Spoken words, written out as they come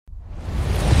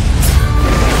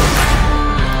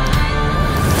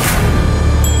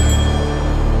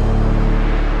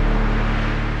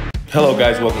Hello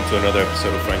guys, welcome to another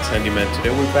episode of Frank's Handyman. Today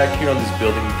we're back here on this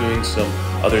building doing some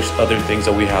other things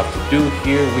that we have to do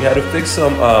here. We had to fix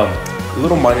some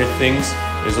little minor things.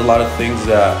 There's a lot of things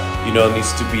that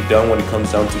needs to be done when it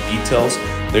comes down to details.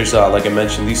 There's like I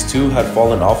mentioned, these two had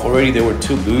fallen off already. They were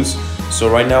too loose. So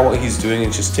right now what he's doing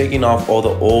is just taking off all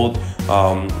the old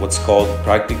what's called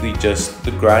practically just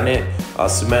the granite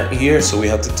cement here. So we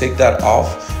have to take that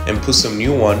off and put some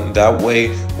new one. That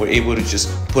way we're able to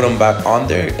just put them back on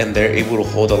there and they're able to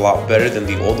hold a lot better than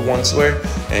the old ones were.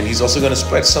 And he's also going to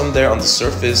spread some there on the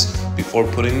surface before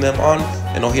putting them on,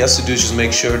 and all he has to do is just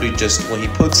make sure to just when he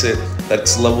puts it that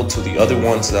it's level to the other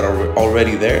ones that are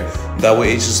already there. That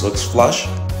way it just looks flush.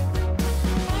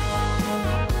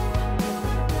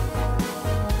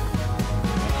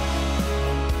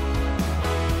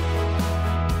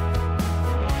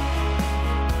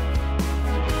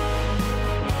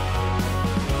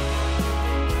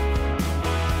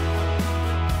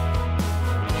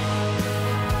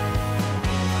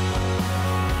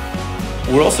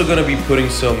 We're also going to be putting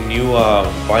some new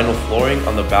vinyl flooring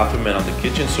on the bathroom and on the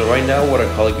kitchen. So right now what our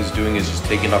colleague is doing is just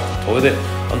taking off the toilet.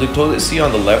 On the toilet seat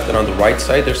on the left and on the right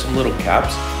side there's some little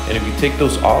caps, and if you take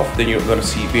those off then you're going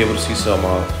to be able to see some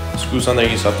screws on there.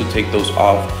 You just have to take those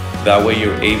off. That way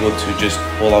you're able to just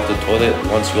pull off the toilet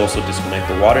once you also disconnect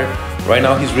the water. Right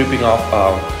now he's ripping off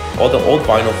all the old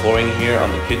vinyl flooring here on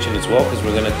the kitchen as well, because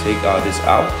we're going to take this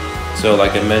out. So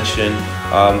like I mentioned,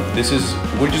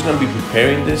 we're just going to be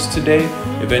preparing this today.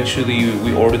 Eventually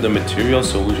we order the material,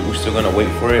 so we're still going to wait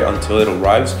for it until it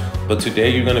arrives. But today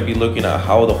you're going to be looking at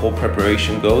how the whole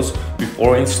preparation goes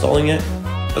before installing it.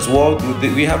 As well,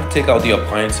 we have to take out the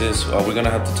appliances. We're going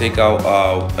to have to take out,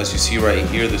 as you see right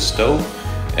here, the stove.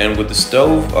 And with the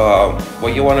stove,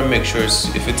 what you want to make sure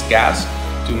is if it's gas,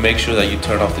 to make sure that you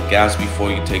turn off the gas before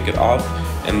you take it off.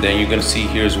 And then you're going to see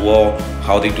here as well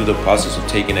how they do the process of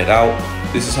taking it out.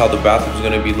 This is how the bathroom is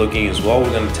going to be looking as well.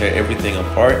 We're going to tear everything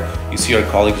apart. You see our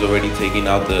colleagues already taking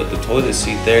out the toilet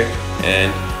seat there,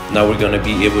 and now we're going to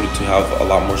be able to have a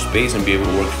lot more space and be able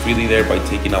to work freely there by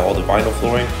taking out all the vinyl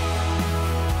flooring.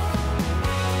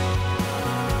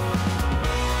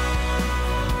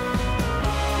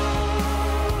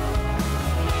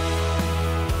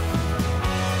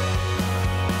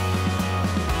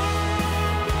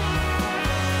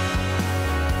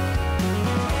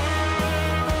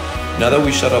 Now that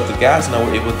we shut off the gas, now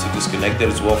we're able to disconnect it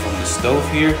as well from the stove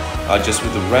here. Just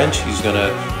with the wrench, he's gonna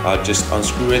just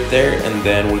unscrew it there, and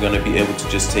then we're gonna be able to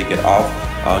just take it off,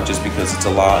 just because it's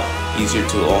a lot easier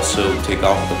to also take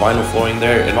off the vinyl flooring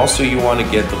there. And also you want to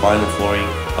get the vinyl flooring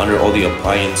under all the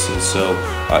appliances, so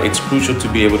it's crucial to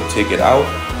be able to take it out.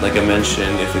 Like I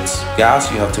mentioned, if it's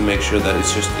gas, you have to make sure that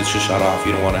it's just shut off.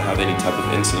 You don't want to have any type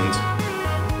of incidents.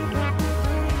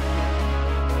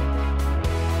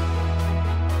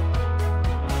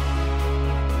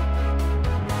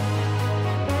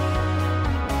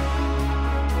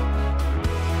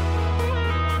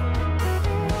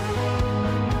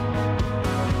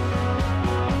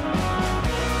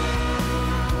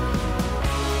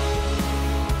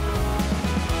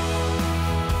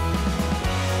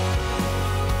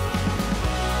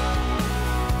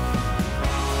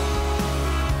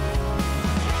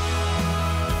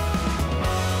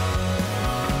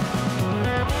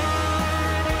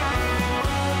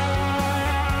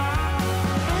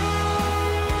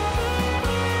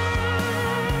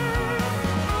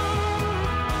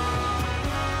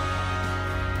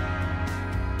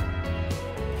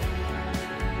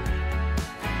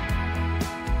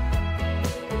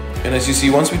 And as you see,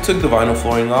 once we took the vinyl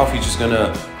flooring off, you're just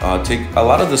gonna take a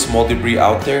lot of the small debris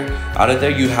out of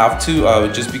there. You have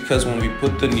to, just because when we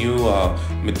put the new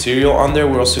material on there,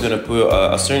 we're also gonna put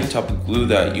a certain type of glue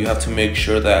that you have to make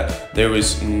sure that there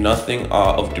is nothing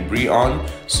of debris on.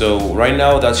 So right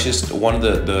now, that's just one of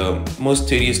the most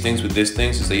tedious things with these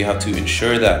things, is that you have to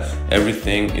ensure that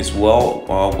everything is well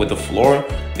with the floor.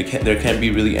 There can't be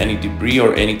really any debris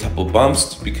or any type of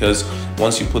bumps, because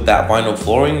once you put that vinyl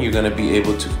flooring, you're gonna be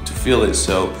able to feel it.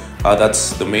 So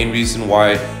that's the main reason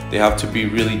why they have to be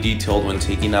really detailed when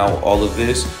taking out all of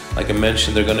this. Like I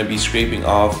mentioned, they're gonna be scraping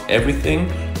off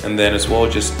everything, and then as well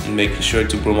just making sure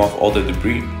to broom off all the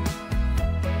debris.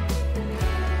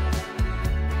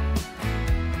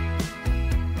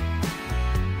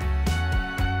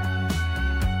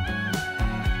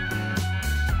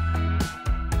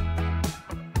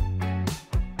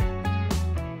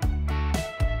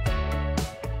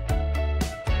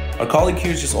 Our colleague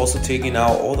here is just also taking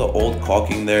out all the old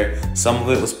caulking there. Some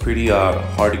of it was pretty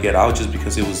hard to get out just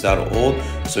because it was that old.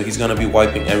 So he's gonna be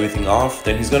wiping everything off.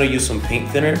 Then he's gonna use some paint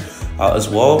thinner. as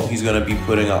well. He's gonna be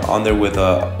putting on there with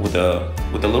a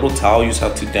little towel. You just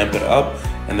have to damp it up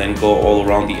and then go all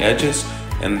around the edges,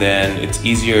 and then it's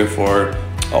easier for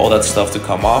all that stuff to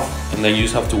come off, and then you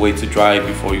just have to wait to dry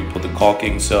before you put the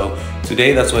caulking. So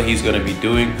today that's what he's going to be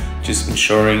doing, just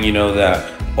ensuring, you know,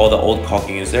 that all the old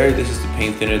caulking is there. This is the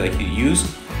paint thinner that he used,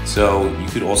 so you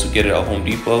could also get it at Home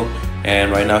Depot.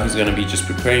 And right now he's going to be just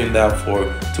preparing that for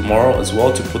tomorrow as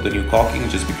well, to put the new caulking,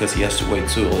 just because he has to wait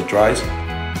till it dries.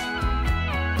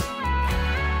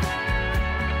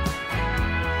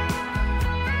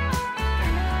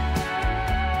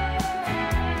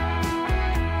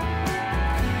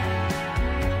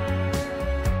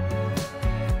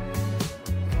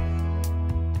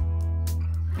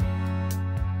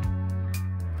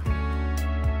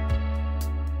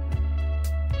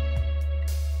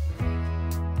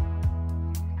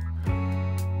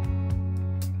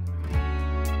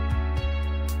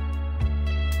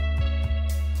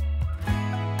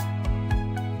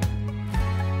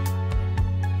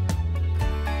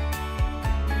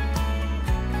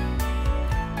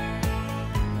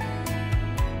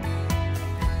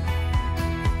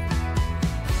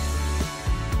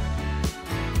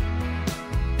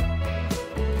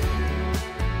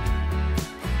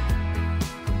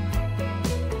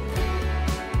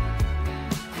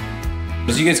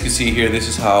 As you guys can see here, this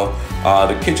is how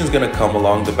the kitchen's gonna come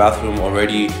along. The bathroom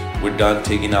already, we're done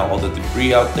taking out all the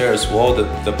debris out there as well.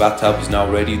 The bathtub is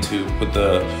now ready to put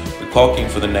the caulking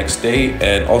for the next day,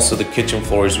 and also the kitchen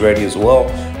floor is ready as well.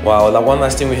 Wow, that one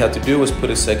last thing we had to do was put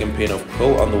a second paint of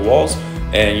coat on the walls,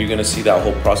 and you're gonna see that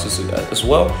whole process as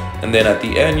well. And then at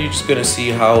the end, you're just gonna see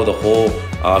how the whole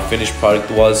finished product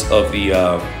was of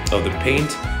the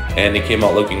paint, and it came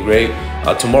out looking great.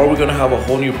 Tomorrow we're gonna have a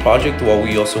whole new project while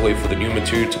we also wait for the new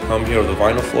material to come here of the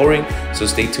vinyl flooring, so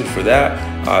stay tuned for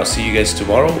that. See you guys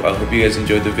tomorrow. I hope you guys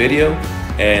enjoyed the video,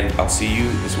 and I'll see you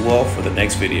as well for the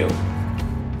next video.